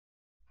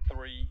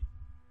3,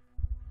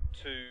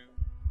 2,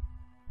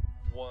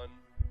 1,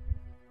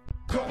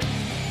 go!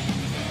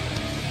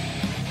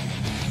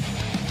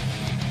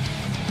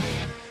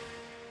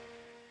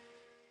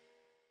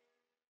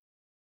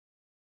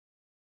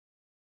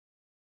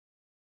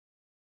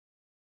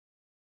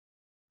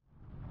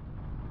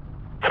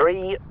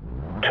 3,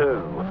 2,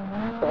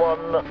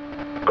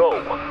 1, go.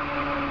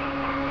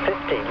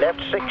 50,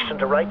 left 6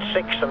 into right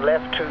 6 and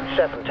left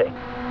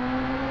 270.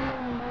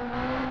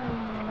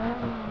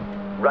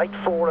 Right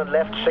 4 and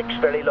left 6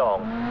 very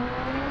long.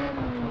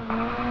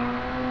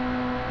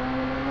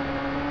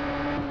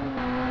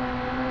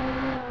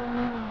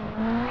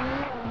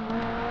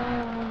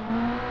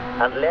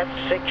 And left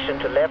 6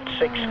 into left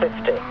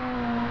 650.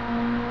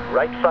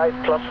 Right 5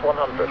 plus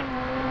 100.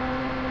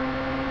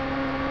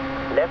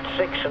 Left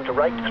 6 into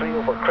right 3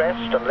 over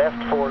crest and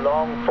left 4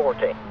 long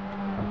 40.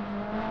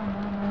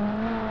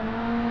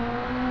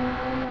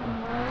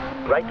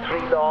 Right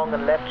 3 long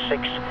and left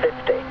 6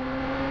 50.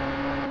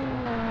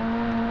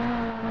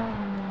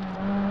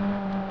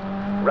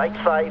 Right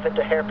 5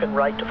 into hairpin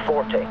right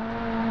 40.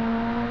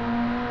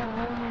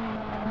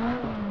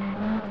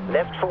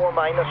 Left 4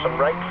 minus and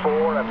right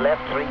 4 and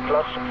left 3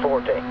 plus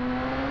 40.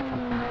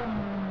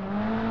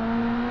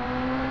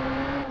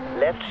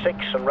 Left 6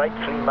 and right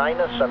 3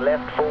 minus and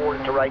left 4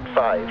 into right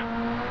 5.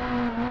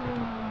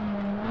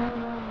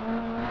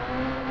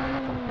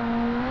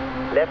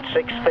 Left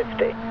 6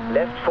 50.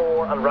 Left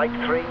 4 and right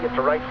 3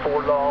 into right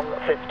 4 long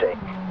 50.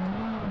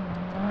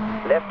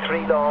 Left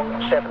 3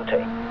 long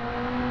 70.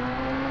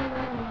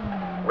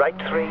 Right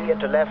 3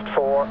 into left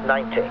 4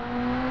 90.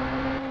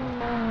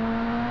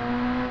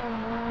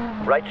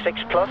 Right 6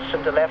 plus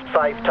into left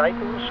 5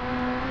 tightens.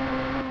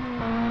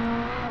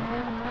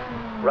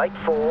 Right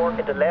 4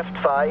 into left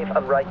 5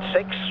 and right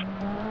 6.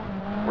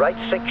 Right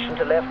 6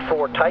 into left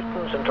 4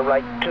 tightens into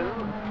right 2.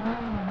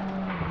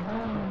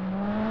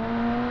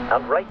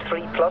 And right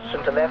 3 plus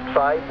into left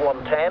 5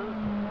 110.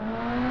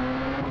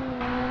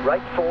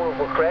 Right 4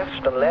 over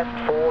crest and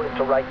left 4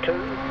 into right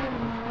 2.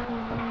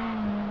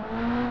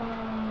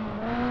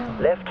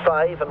 Left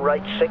 5 and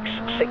right 6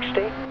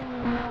 60.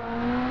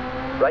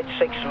 Right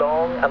 6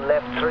 long and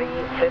left 3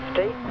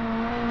 50.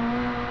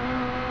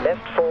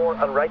 Left 4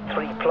 and right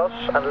 3 plus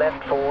and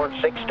left 4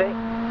 60.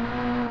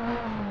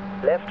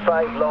 Left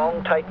 5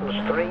 long tightens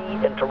 3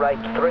 into right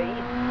 3.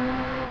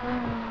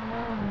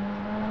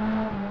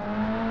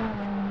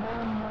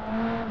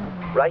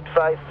 Right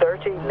 5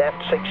 30,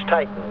 left 6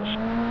 tightens.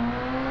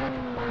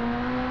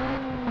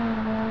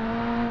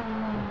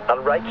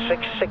 And right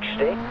 6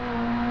 60.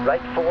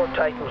 Right 4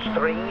 tightens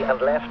 3 and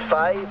left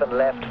 5 and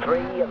left 3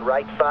 and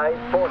right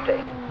 5 40.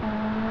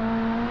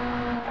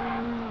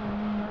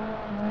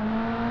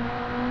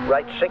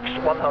 Right 6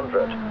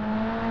 100.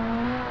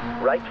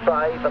 Right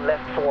 5 and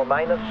left 4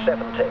 minus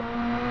 70.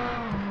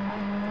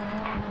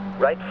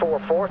 Right 4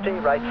 40,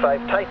 right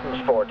 5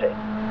 tightens 40.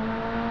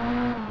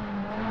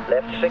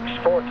 Left 6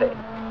 40.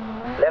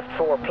 Left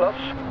 4 plus,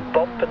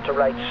 bump into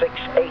right 6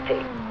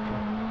 80.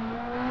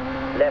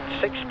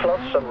 Left 6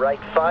 plus and right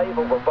 5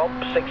 over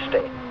bump 60.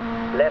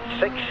 Left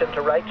 6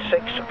 into right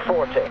 6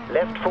 40.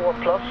 Left 4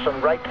 plus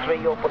and right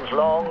 3 opens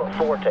long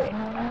 40.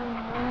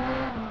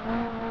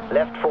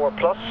 Left 4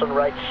 plus and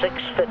right 6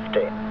 50.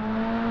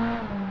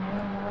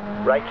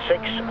 Right 6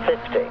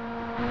 50.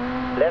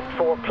 Left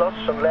 4 plus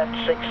and left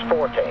 6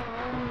 40.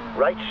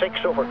 Right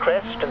 6 over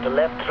crest into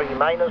left 3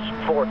 minus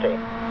 40.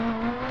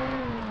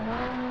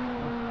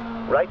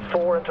 Right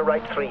 4 into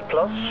right 3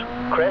 plus.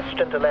 Crest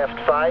into left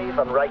 5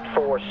 and right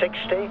 4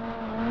 60.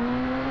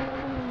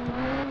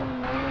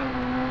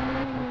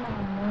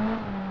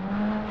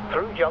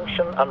 Through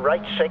junction and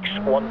right 6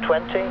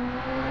 120.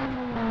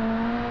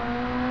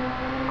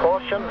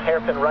 Caution,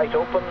 hairpin right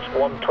opens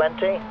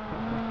 120.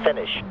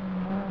 Finish.